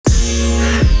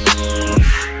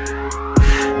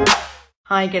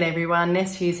Hi again everyone,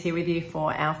 Ness Hughes here with you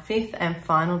for our fifth and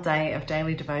final day of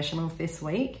daily devotionals this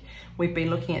week. We've been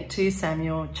looking at 2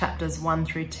 Samuel chapters 1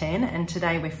 through 10 and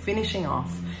today we're finishing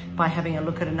off by having a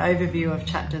look at an overview of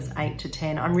chapters 8 to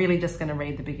 10. I'm really just going to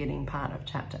read the beginning part of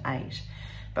chapter 8.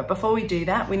 But before we do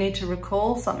that, we need to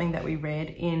recall something that we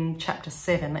read in chapter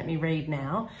 7. Let me read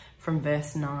now from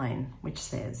verse 9, which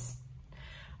says,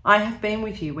 "I have been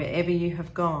with you wherever you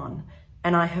have gone,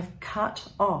 and I have cut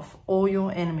off all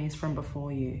your enemies from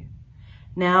before you.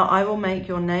 Now I will make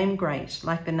your name great,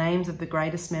 like the names of the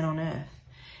greatest men on earth,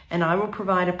 and I will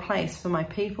provide a place for my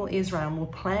people Israel and will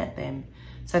plant them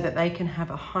so that they can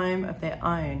have a home of their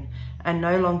own and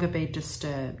no longer be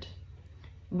disturbed.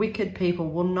 Wicked people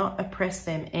will not oppress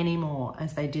them anymore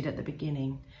as they did at the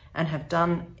beginning and have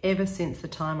done ever since the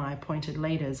time I appointed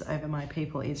leaders over my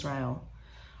people Israel.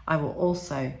 I will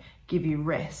also give you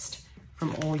rest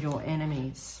from all your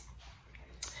enemies."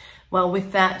 Well,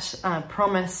 with that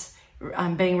promise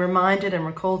being reminded and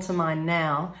recalled to mind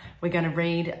now, we're going to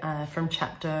read from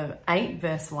chapter 8,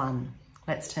 verse 1.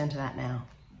 Let's turn to that now.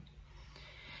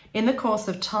 "In the course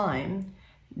of time,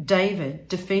 David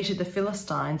defeated the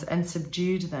Philistines and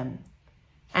subdued them,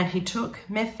 and he took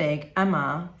Metheg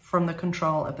Ammah from the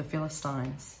control of the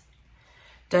Philistines.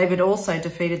 David also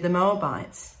defeated the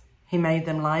Moabites. He made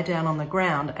them lie down on the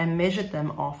ground and measured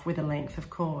them off with a length of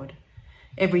cord.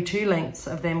 Every 2 lengths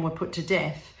of them were put to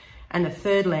death, and the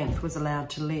 3rd length was allowed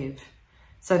to live.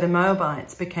 So the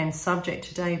Moabites became subject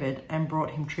to David and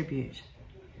brought him tribute.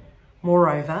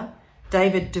 Moreover,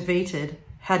 David defeated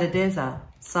Hadadezer,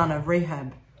 son of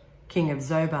Rehab, king of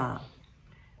Zobar,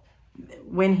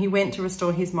 when he went to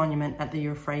restore his monument at the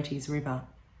Euphrates River.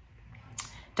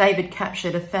 David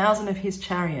captured 1,000 of his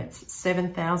chariots,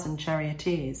 7,000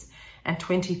 charioteers, and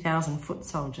 20,000 foot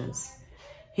soldiers.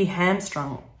 He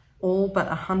hamstrung all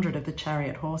but 100 of the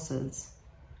chariot horses.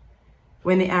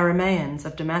 When the Arameans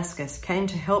of Damascus came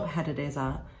to help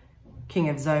Hadadezer, king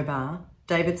of Zobar,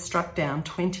 David struck down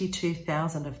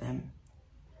 22,000 of them.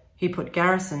 He put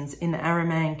garrisons in the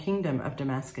Aramean kingdom of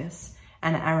Damascus,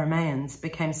 and the Arameans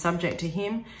became subject to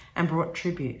him and brought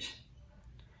tribute.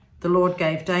 The Lord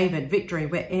gave David victory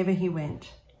wherever he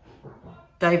went.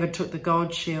 David took the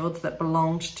gold shields that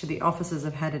belonged to the officers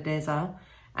of Hadadezer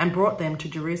and brought them to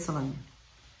Jerusalem.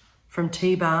 From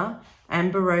Tebar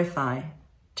and Berothai,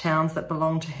 towns that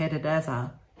belonged to Hadadezer,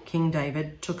 King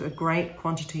David took a great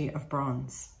quantity of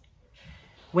bronze.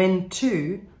 When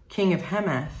Tou, king of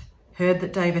Hamath, heard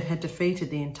that David had defeated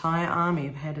the entire army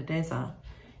of Hadadezer,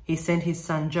 he sent his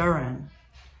son Joram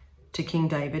to King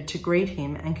David to greet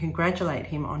him and congratulate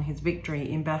him on his victory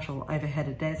in battle over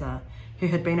Hadadezer, who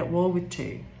had been at war with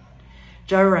Tou.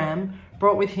 Joram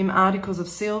brought with him articles of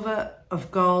silver,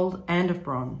 of gold, and of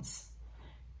bronze.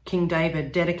 King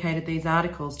David dedicated these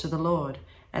articles to the Lord,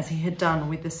 as he had done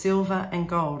with the silver and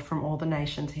gold from all the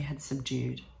nations he had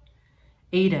subdued: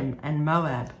 Edom and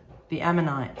Moab, the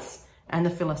Ammonites, and the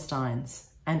Philistines,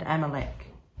 and Amalek.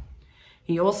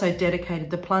 He also dedicated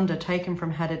the plunder taken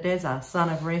from Hadadezer, son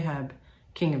of Rehab,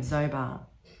 king of Zobar.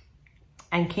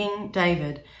 And King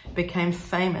David became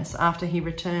famous after he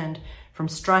returned from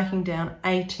striking down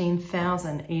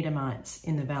 18,000 Edomites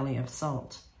in the Valley of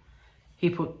Salt. He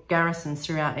put garrisons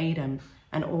throughout Edom,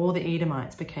 and all the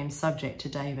Edomites became subject to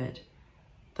David.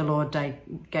 The Lord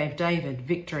gave David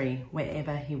victory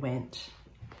wherever he went."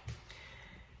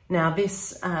 Now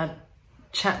this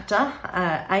chapter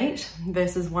 8,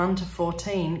 verses 1 to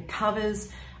 14, covers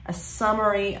a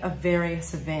summary of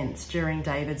various events during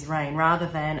David's reign rather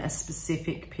than a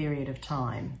specific period of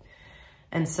time.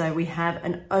 And so we have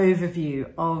an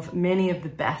overview of many of the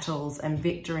battles and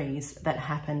victories that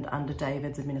happened under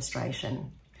David's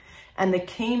administration. And the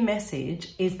key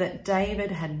message is that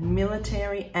David had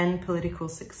military and political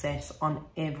success on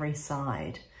every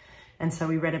side. And so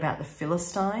we read about the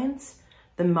Philistines,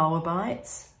 the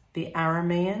Moabites, the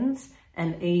Arameans,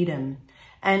 and Edom.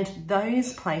 And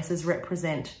those places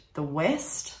represent the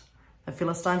west. The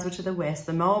Philistines were to the west,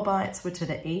 the Moabites were to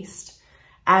the east,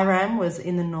 Aram was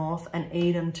in the north, and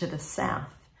Edom to the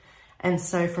south. And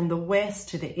so from the west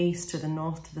to the east to the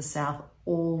north to the south,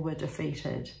 all were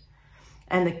defeated.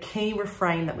 And the key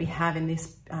refrain that we have in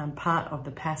this part of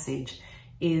the passage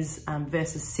is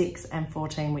verses 6 and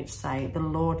 14, which say, "The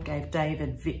Lord gave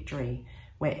David victory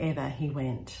wherever he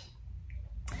went."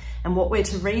 And what we're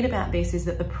to read about this is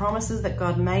that the promises that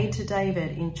God made to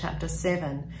David in chapter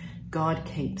 7, God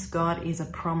keeps. God is a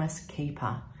promise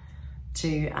keeper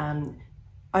to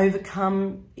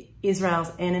overcome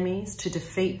Israel's enemies, to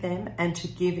defeat them, and to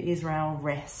give Israel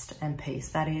rest and peace.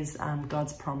 That is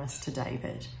God's promise to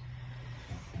David.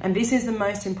 And this is the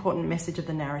most important message of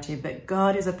the narrative, that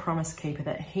God is a promise keeper,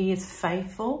 that he is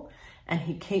faithful and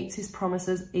he keeps his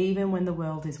promises even when the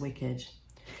world is wicked.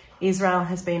 Israel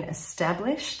has been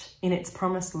established in its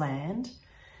promised land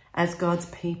as God's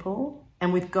people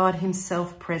and with God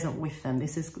himself present with them.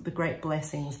 This is the great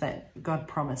blessings that God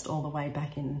promised all the way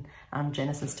back in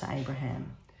Genesis to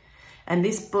Abraham. And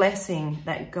this blessing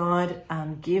that God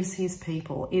gives his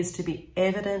people is to be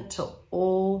evident to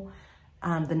all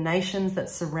the nations that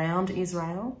surround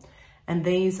Israel. And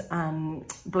these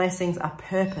blessings are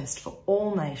purposed for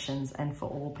all nations and for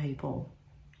all people.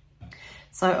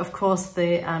 So, of course,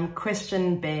 the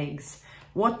question begs,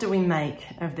 what do we make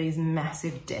of these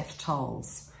massive death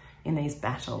tolls in these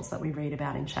battles that we read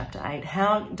about in chapter 8?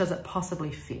 How does it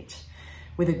possibly fit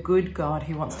with a good God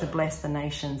who wants to bless the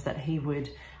nations, that he would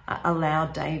allow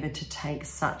David to take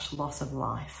such loss of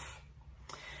life?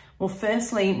 Well,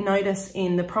 firstly, notice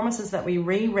in the promises that we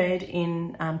reread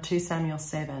in 2 Samuel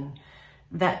 7,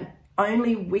 that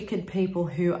only wicked people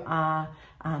who are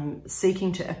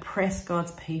seeking to oppress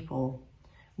God's people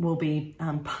will be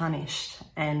punished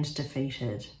and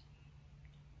defeated.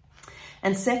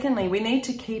 And secondly, we need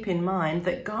to keep in mind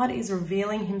that God is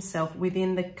revealing himself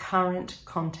within the current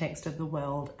context of the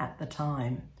world at the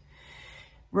time.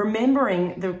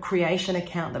 Remembering the creation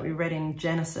account that we read in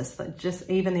Genesis, that just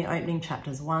even the opening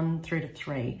chapters 1 through to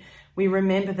 3, we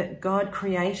remember that God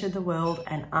created the world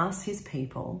and us, his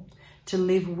people, to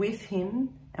live with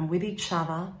him and with each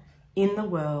other in the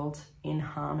world in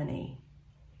harmony.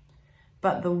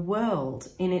 But the world,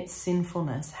 in its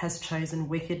sinfulness, has chosen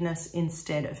wickedness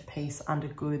instead of peace under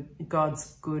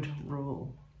God's good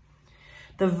rule.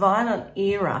 The violent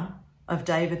era of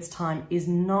David's time is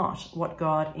not what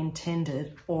God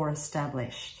intended or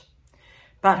established,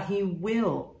 but he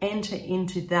will enter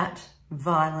into that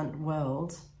violent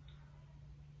world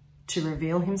to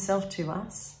reveal himself to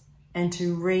us and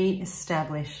to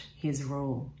re-establish his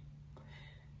rule.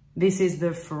 This is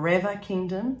the forever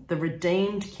kingdom, the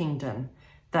redeemed kingdom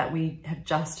that we have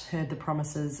just heard the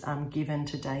promises given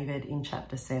to David in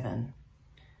chapter 7.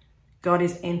 God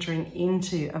is entering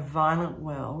into a violent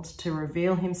world to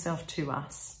reveal himself to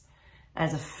us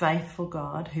as a faithful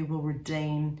God who will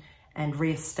redeem and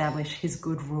re-establish his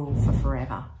good rule for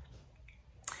forever.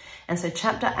 And so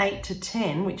chapter 8 to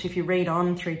 10, which if you read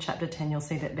on through chapter 10, you'll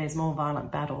see that there's more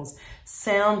violent battles,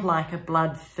 sound like a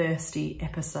bloodthirsty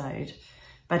episode.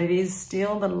 But it is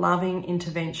still the loving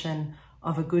intervention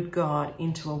of a good God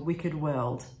into a wicked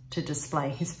world to display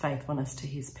his faithfulness to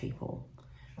his people.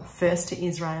 First to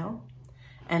Israel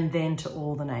and then to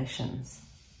all the nations.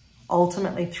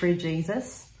 Ultimately through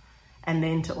Jesus and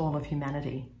then to all of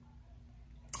humanity.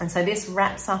 And so this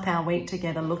wraps up our week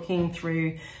together looking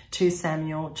through 2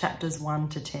 Samuel chapters 1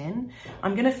 to 10.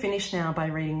 I'm going to finish now by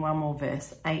reading one more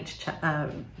verse,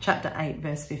 chapter 8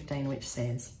 verse 15, which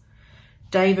says,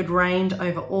 David reigned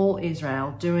over all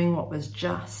Israel, doing what was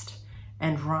just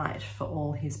and right for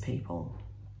all his people.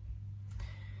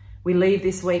 We leave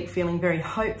this week feeling very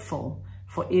hopeful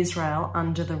for Israel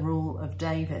under the rule of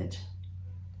David.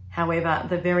 However,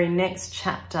 the very next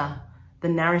chapter, the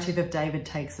narrative of David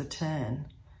takes a turn.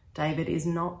 David is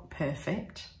not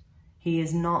perfect. He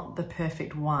is not the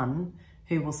perfect one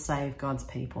who will save God's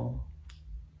people.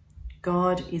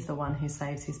 God is the one who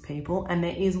saves his people, and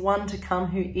there is one to come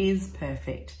who is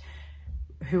perfect,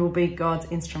 who will be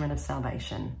God's instrument of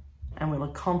salvation and will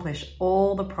accomplish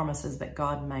all the promises that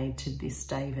God made to this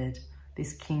David,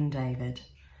 this King David,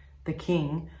 the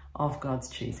king of God's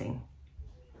choosing.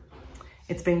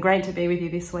 It's been great to be with you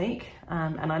this week,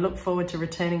 and I look forward to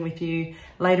returning with you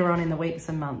later on in the weeks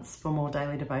and months for more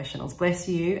daily devotionals. Bless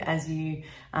you as you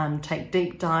take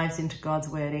deep dives into God's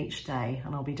word each day,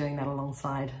 and I'll be doing that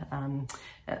alongside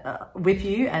with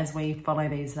you as we follow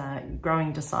these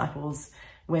Growing Disciples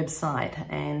website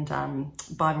and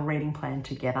Bible reading plan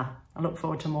together. I look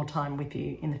forward to more time with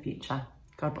you in the future.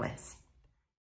 God bless.